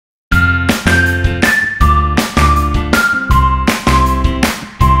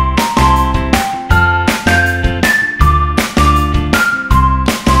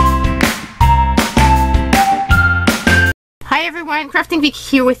Crafting Vicky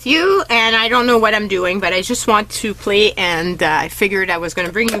here with you, and I don't know what I'm doing, but I just want to play, and I figured I was going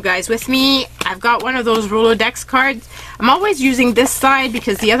to bring you guys with me. I've got one of those rolodex cards. I'm always using this side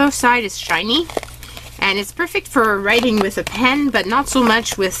because the other side is shiny, and it's perfect for writing with a pen, but not so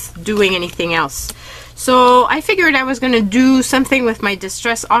much with doing anything else. So I figured I was going to do something with my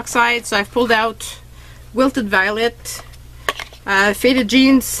Distress Oxide, so I've pulled out Wilted Violet, Faded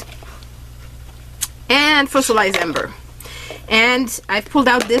Jeans, and Fossilized Ember. And I've pulled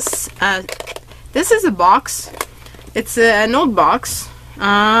out this, this is a box. It's an old box.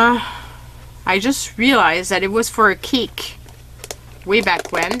 I just realized that it was for a cake way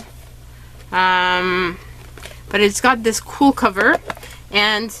back when. But it's got this cool cover,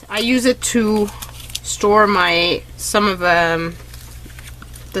 and I use it to store some of the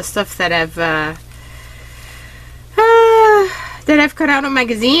stuff that I've cut out of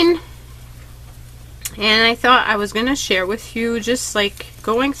magazine. And I thought I was gonna share with you, just like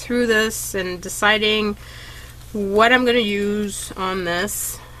going through this and deciding what I'm gonna use on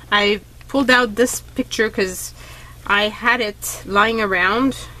this. I pulled out this picture because I had it lying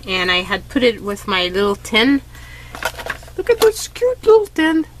around and I had put it with my little tin. Look at this cute little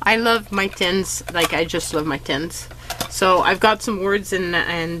tin. I love my tins, like I just love my tins. So I've got some words and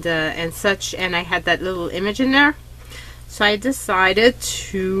such, and I had that little image in there. So I decided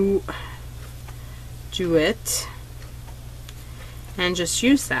to do it and just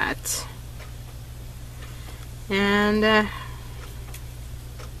use that. And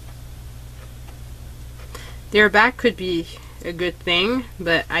their back could be a good thing,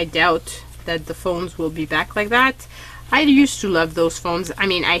 but I doubt that the phones will be back like that. I used to love those phones. I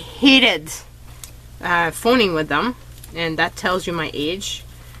mean, I hated phoning with them, and that tells you my age,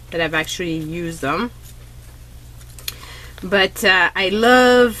 that I've actually used them. But I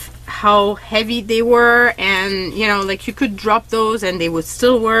love how heavy they were, and you know, like you could drop those and they would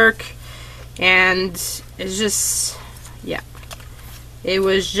still work. And it's just, yeah, it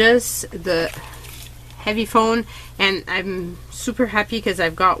was just the heavy phone, and I'm super happy because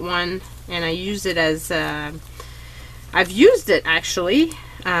I've got one and I use it as I've used it actually,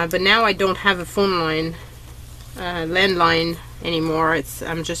 but now I don't have a phone line, landline anymore.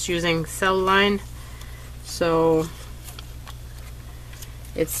 I'm just using cell line, so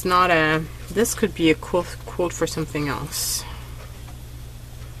it's not a, this could be a cool quote for something else.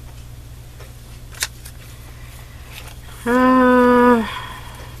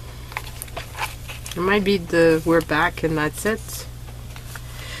 It might be the "we're back" and that's it.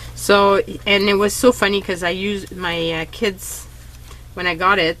 So, and it was so funny because I used my kids, when I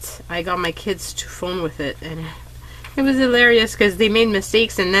got it, I got my kids to phone with it, and it was hilarious because they made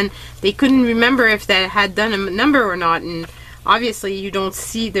mistakes and then they couldn't remember if they had done a number or not, and obviously you don't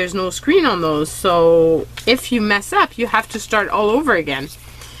see, there's no screen on those, so if you mess up you have to start all over again.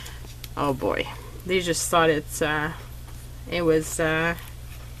 Oh boy, they just thought it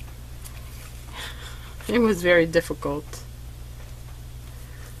was very difficult,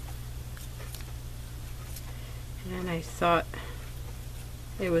 and I thought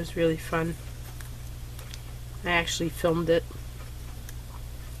it was really fun. I actually filmed it.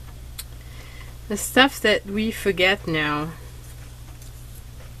 The stuff that we forget now.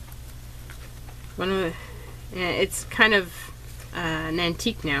 It's kind of an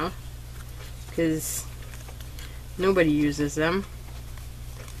antique now because nobody uses them,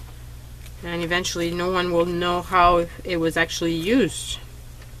 and eventually no one will know how it was actually used.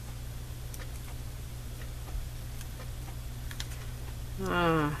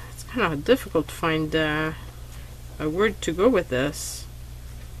 It's kind of difficult to find a word to go with this.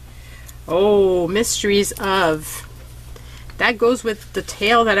 Oh, mysteries of. That goes with the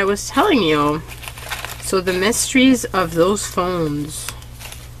tale that I was telling you. So the mysteries of those phones.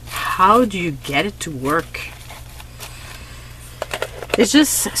 How do you get it to work? It's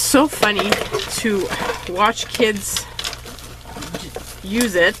just so funny to watch kids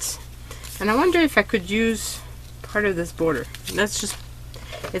use it. And I wonder if I could use part of this border. That's just,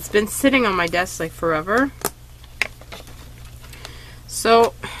 it's been sitting on my desk like forever.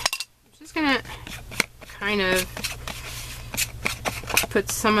 So I'm just gonna kind of put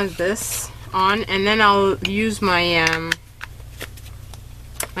some of this on, and then I'll use my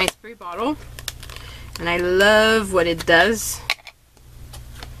my spray bottle, and I love what it does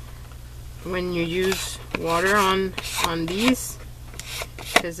when you use water on these,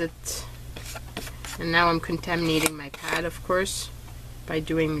 because it, and now I'm contaminating my pad, of course, by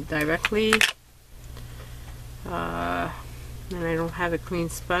doing it directly, and I don't have a clean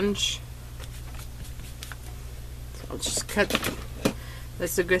sponge, so I'll just cut.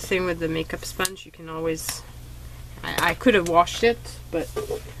 That's the good thing with the makeup sponge, you can always I could have washed it, but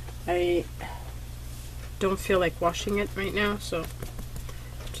I don't feel like washing it right now, so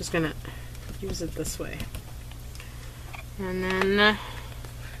I'm just gonna use it this way. And then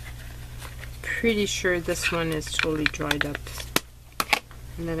pretty sure this one is totally dried up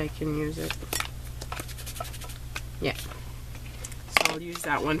and then I can use it. Yeah, so I'll use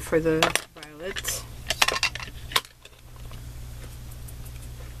that one for the violet.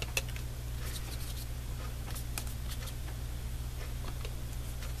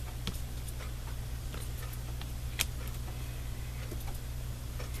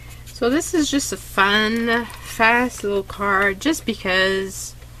 So this is just a fun, fast little card just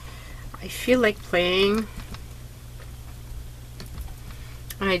because I feel like playing.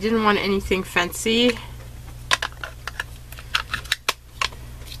 And I didn't want anything fancy.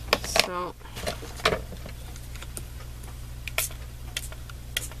 So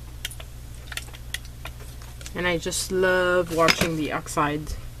and I just love watching the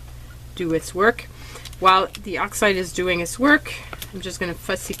oxide do its work. While the oxide is doing its work, I'm just going to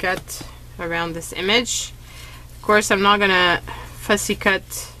fussy cut around this image. Of course, I'm not going to fussy cut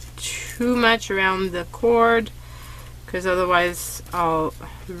too much around the cord because otherwise I'll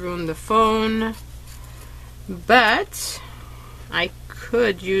ruin the phone. But I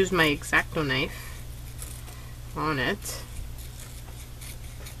could use my X-Acto knife on it.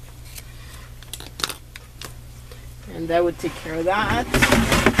 And that would take care of that.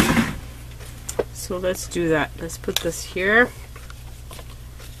 So let's do that. Let's put this here.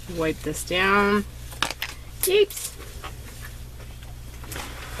 Wipe this down. Yeeps.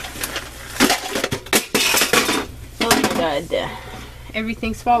 Oh my god.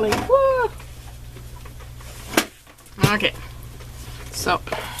 Everything's falling. Woo! Okay. So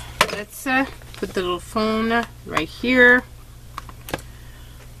let's put the little phone right here.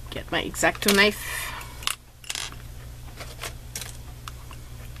 Get my X-Acto knife.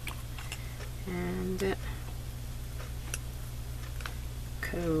 And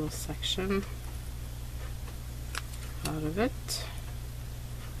cut a little section out of it.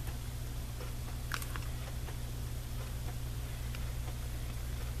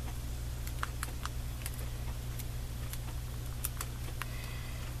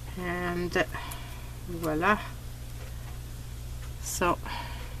 And voila. So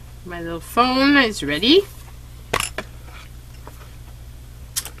my little phone is ready.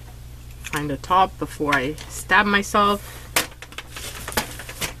 Find the top before I stab myself.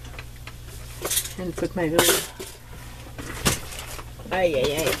 And put my little... Ay,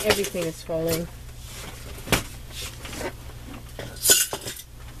 ay, ay, everything is falling.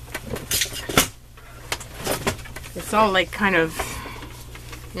 It's all like kind of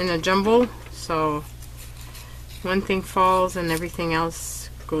in a jumble, so one thing falls and everything else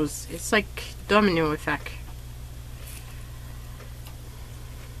goes. It's like domino effect.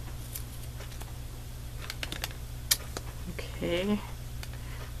 Okay,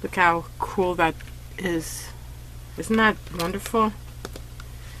 look how cool that is. Isn't that wonderful?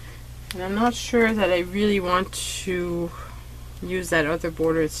 And I'm not sure that I really want to use that other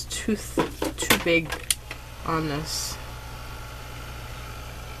border. It's too big on this.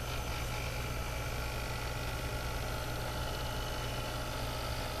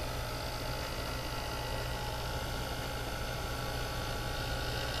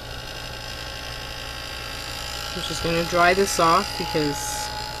 I'm just going to dry this off because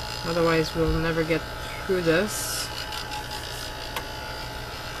otherwise we'll never get through this.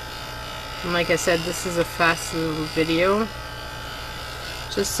 And like I said, this is a fast little video.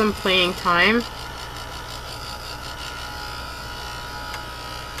 Just some playing time.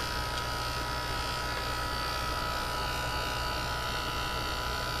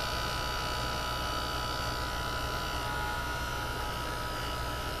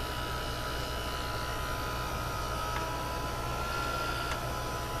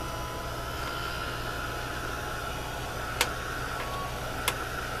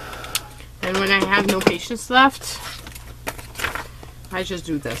 And when I have no patience left, I just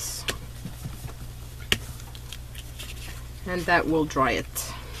do this. And that will dry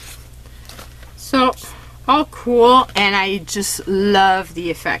it. So, all cool, and I just love the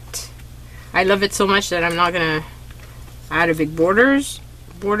effect. I love it so much that I'm not gonna add a big border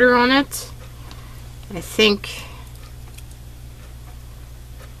on it. I think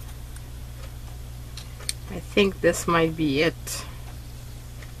this might be it.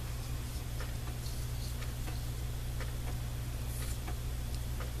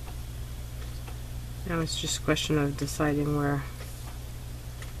 Now it's just a question of deciding where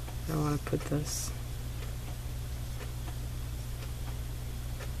I want to put this.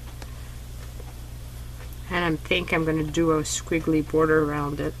 And I think I'm going to do a squiggly border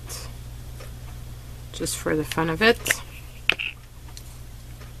around it, just for the fun of it.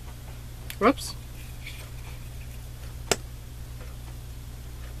 Whoops.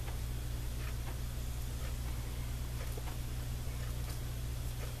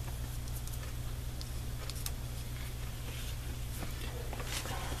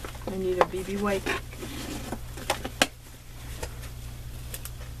 I need a BB wipe.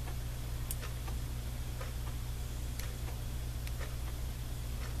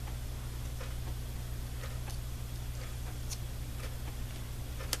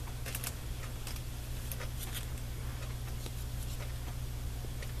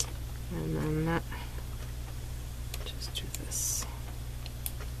 And then just do this.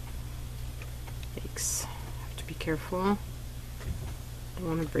 Yikes. Have to be careful. Don't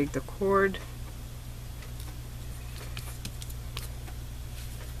want to break the cord.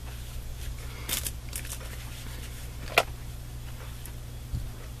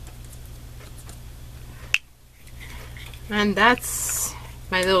 And that's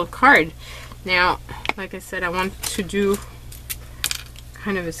my little card. Now, like I said, I want to do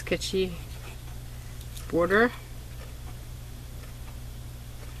kind of a sketchy border.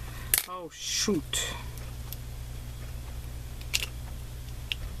 Oh shoot.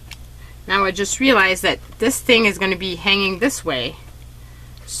 Now I just realized that this thing is going to be hanging this way.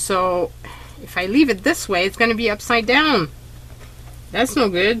 So if I leave it this way, it's going to be upside down. That's no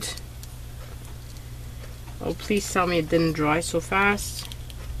good. Oh, please tell me it didn't dry so fast.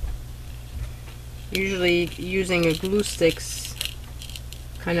 Usually using a glue stick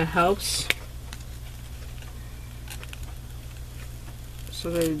kind of helps so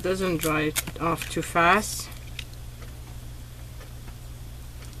that it doesn't dry off too fast.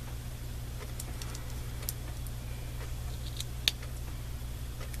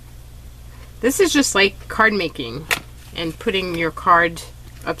 This is just like card making and putting your card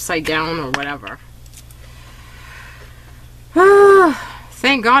upside down or whatever.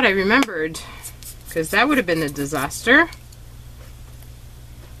 Thank God I remembered, because that would have been a disaster.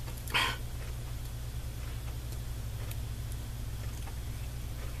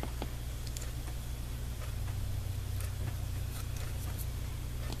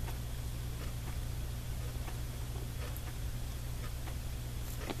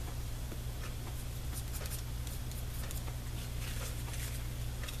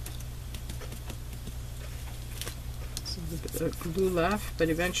 Glue left, but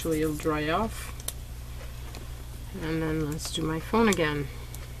eventually it'll dry off. And then let's do my phone again.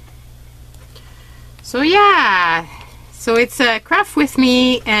 So yeah, so it's a craft with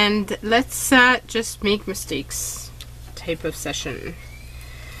me, and let's just make mistakes type of session,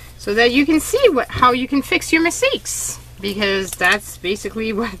 so that you can see how you can fix your mistakes, because that's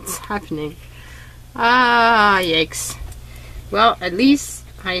basically what's happening. Ah, yikes. Well, at least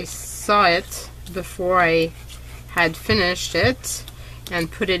I saw it before I had finished it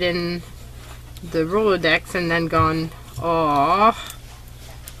and put it in the Rolodex and then gone, oh.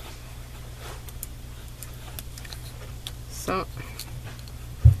 So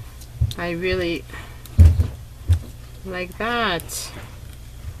I really like that.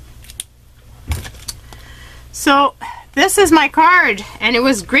 So this is my card, and it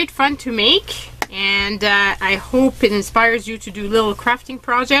was great fun to make, and I hope it inspires you to do little crafting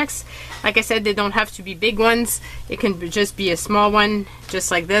projects. Like I said, they don't have to be big ones. It can just be a small one, just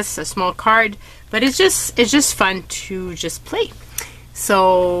like this, a small card. But it's just fun to just play.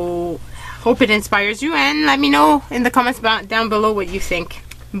 So hope it inspires you, and let me know in the comments down below what you think.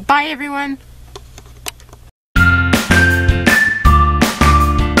 Bye everyone.